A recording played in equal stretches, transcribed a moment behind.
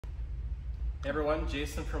Hey everyone,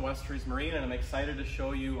 Jason from Westries Marine, and I'm excited to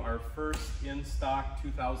show you our first in-stock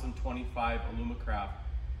 2025 Alumacraft.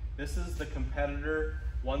 This is the Competitor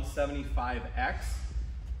 175X.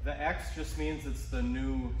 The X just means it's the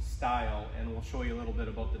new style, and we'll show you a little bit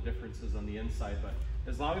about the differences on the inside. But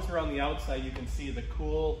as long as we're on the outside, you can see the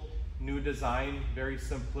cool new design, very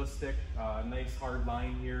simplistic, nice hard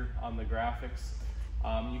line here on the graphics.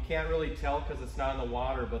 You can't really tell because it's not in the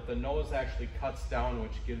water, but the nose actually cuts down,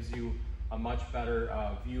 which gives you a much better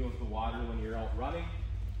view of the water when you're out running.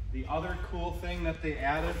 The other cool thing that they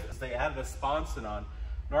added is they added a sponson on.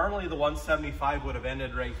 Normally the 175 would have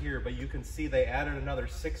ended right here, but you can see they added another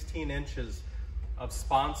 16 inches of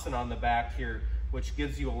sponson on the back here, which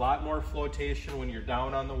gives you a lot more flotation when you're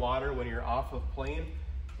down on the water, when you're off of plane.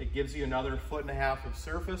 It gives you another 1.5 feet of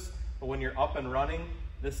surface, but when you're up and running,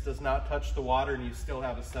 this does not touch the water and you still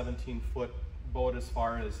have a 17-foot boat as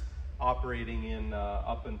far as operating in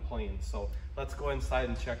up in plane. So let's go inside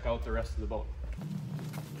and check out the rest of the boat.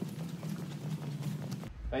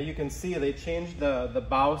 Now you can see they changed the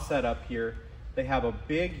bow setup here. They have a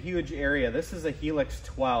big, huge area. This is a Helix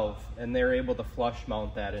 12, and they're able to flush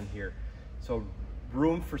mount that in here. So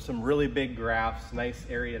room for some really big graphs, nice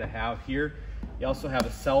area to have here. You also have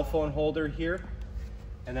a cell phone holder here.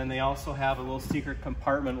 And then they also have a little secret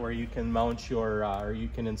compartment where you can mount your, or you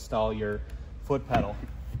can install your foot pedal.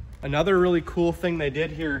 Another really cool thing they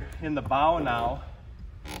did here in the bow now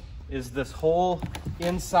is this whole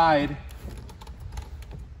inside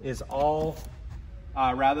is all,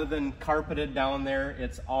 rather than carpeted down there,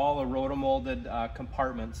 it's all a rotomolded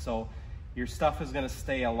compartment. So your stuff is gonna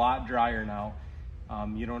stay a lot drier now.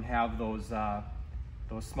 You don't have those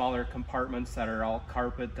smaller compartments that are all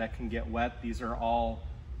carpet that can get wet. These are all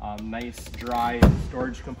nice dry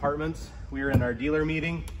storage compartments. We were in our dealer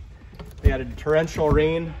meeting. They had a torrential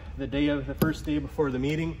rain the first day before the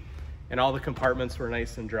meeting, and all the compartments were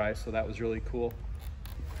nice and dry, so that was really cool.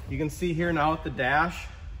 You can see here now at the dash,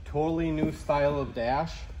 totally new style of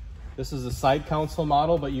dash. This is a side console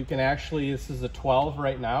model, but you can actually, this is a 12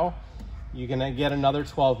 right now. You can get another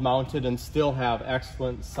 12 mounted and still have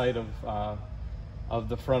excellent sight of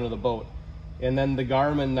the front of the boat. And then the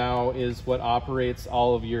Garmin now is what operates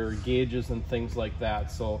all of your gauges and things like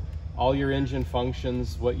that. So all your engine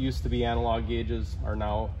functions, what used to be analog gauges, are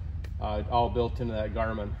now all built into that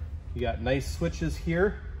Garmin. You got nice switches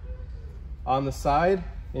here on the side,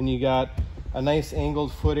 and you got a nice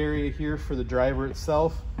angled foot area here for the driver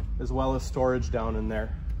itself, as well as storage down in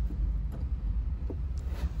there.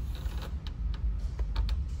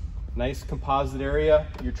 Nice composite area.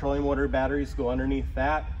 Your trolling motor batteries go underneath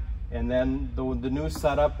that. And then the new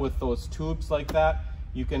setup with those tubes like that,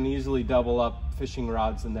 you can easily double up fishing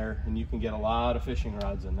rods in there, and you can get a lot of fishing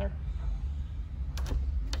rods in there.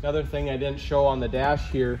 Another thing I didn't show on the dash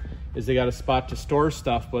here is they got a spot to store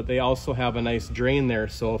stuff, but they also have a nice drain there.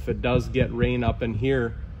 So if it does get rain up in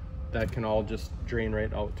here, that can all just drain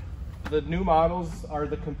right out. The new models are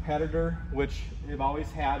the Competitor, which they've always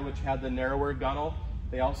had, which had the narrower gunnel.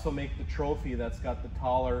 They also make the Trophy that's got the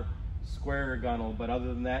taller, square gunnel, but other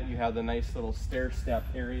than that, you have the nice little stair step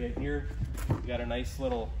area here. You got a nice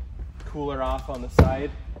little cooler off on the side.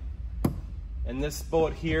 And this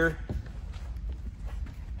boat here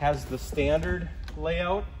has the standard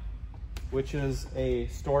layout, which is a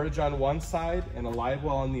storage on one side and a live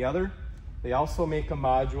well on the other. They also make a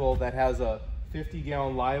module that has a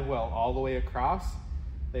 50-gallon live well all the way across.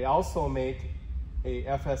 They also make a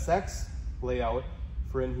FSX layout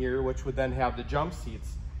for in here, which would then have the jump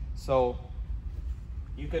seats. So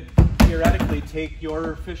you could theoretically take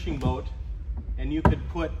your fishing boat and you could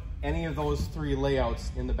put any of those three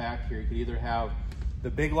layouts in the back here. You could either have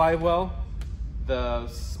the big live well, the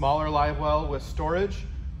smaller live well with storage,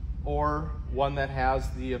 or one that has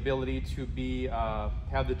the ability to be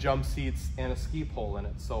have the jump seats and a ski pole in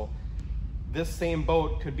it. So this same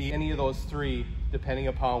boat could be any of those three depending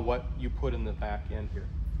upon what you put in the back end here.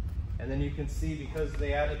 And then you can see, because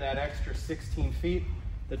they added that extra 16 feet,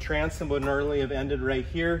 the transom would normally have ended right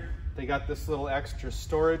here. They got this little extra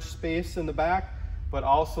storage space in the back, but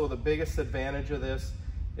also the biggest advantage of this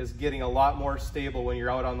is getting a lot more stable when you're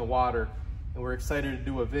out on the water. And we're excited to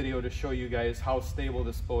do a video to show you guys how stable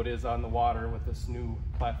this boat is on the water with this new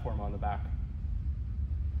platform on the back.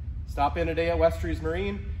 Stop in today at Westries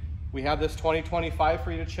Marine. We have this 2025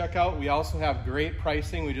 for you to check out. We also have great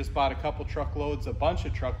pricing. We just bought a couple truckloads, a bunch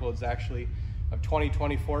of truckloads actually, of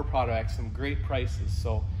 2024 products, some great prices.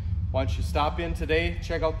 So why don't you stop in today,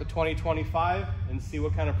 check out the 2025, and see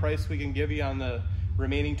what kind of price we can give you on the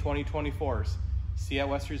remaining 2024s. See you at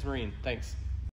Westries Marine. Thanks.